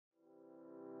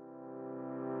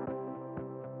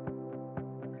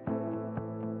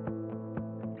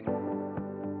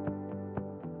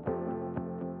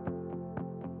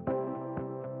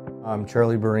I'm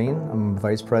Charlie Breen. I'm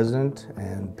Vice President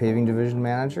and Paving Division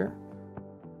Manager.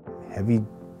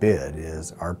 HeavyBid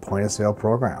is our point of sale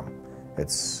program.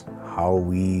 It's how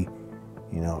we,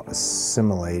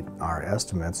 assimilate our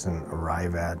estimates and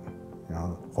arrive at,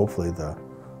 hopefully the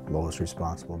lowest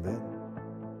responsible bid.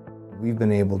 We've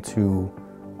been able to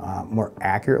more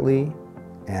accurately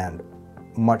and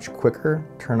much quicker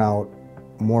turn out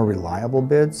more reliable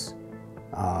bids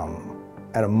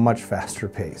at a much faster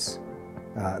pace.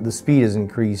 The speed has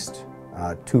increased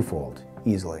twofold,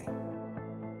 easily.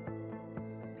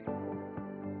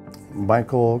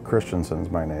 Michael Christensen's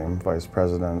my name, Vice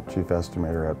President, Chief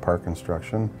Estimator at Park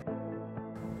Construction.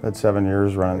 I had 7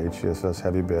 years running HCSS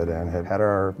HeavyBid and had had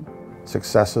our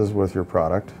successes with your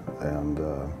product, and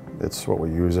it's what we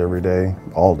use every day,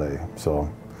 all day, so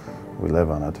we live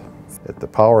on it. The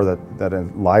power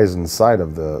that lies inside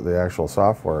of the actual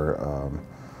software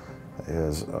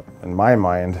is, in my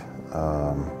mind,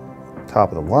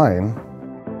 top of the line.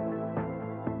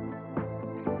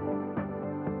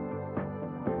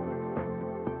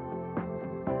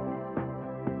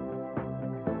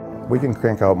 We can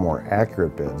crank out more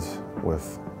accurate bids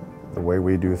with the way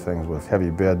we do things with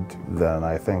HeavyBid than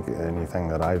I think anything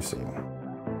that I've seen.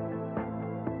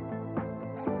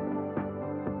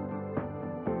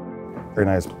 A very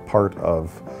nice part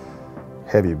of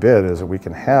HeavyBid is that we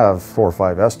can have 4 or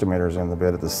 5 estimators in the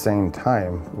bid at the same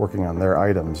time working on their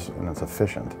items, and it's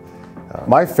efficient.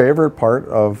 My favorite part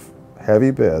of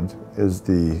HeavyBid is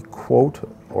the quote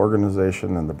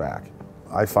organization in the back.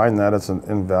 I find that it's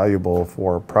invaluable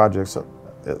for projects.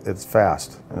 It's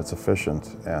fast and it's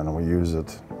efficient, and we use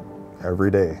it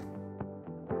every day.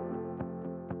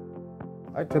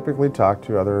 I typically talk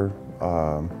to other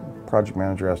project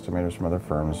manager estimators from other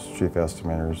firms, chief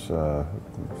estimators,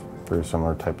 very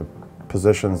similar type of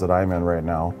positions that I'm in right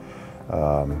now.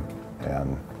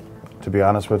 And to be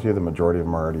honest with you, the majority of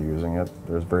them are already using it.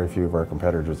 There's very few of our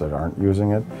competitors that aren't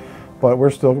using it. But we're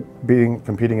still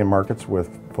competing in markets with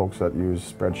folks that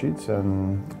use spreadsheets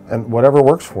and whatever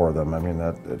works for them. I mean,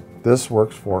 this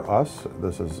works for us.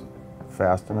 This is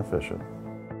fast and efficient.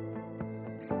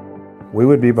 We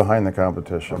would be behind the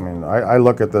competition. I mean, I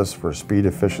look at this for speed,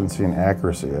 efficiency, and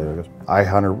accuracy. I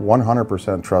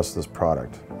 100% trust this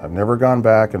product. I've never gone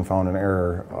back and found an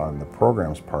error on the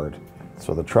program's part,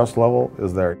 so the trust level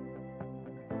is there.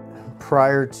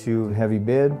 Prior to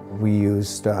HeavyBid, we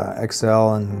used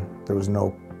Excel, and there was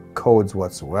no codes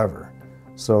whatsoever.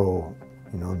 So,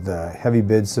 the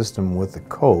HeavyBid system with the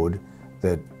code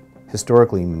that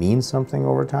historically means something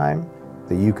over time,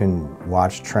 that you can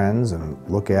watch trends and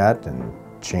look at and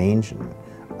change and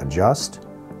adjust,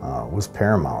 was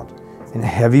paramount. And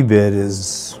HeavyBid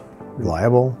is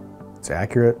reliable, it's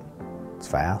accurate, it's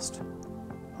fast,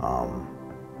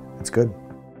 it's good.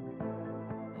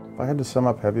 If I had to sum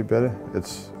up HeavyBid,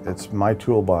 it's my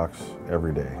toolbox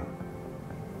every day.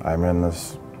 I'm in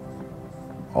this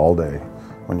all day.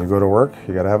 When you go to work,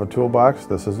 you got to have a toolbox.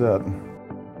 This is it.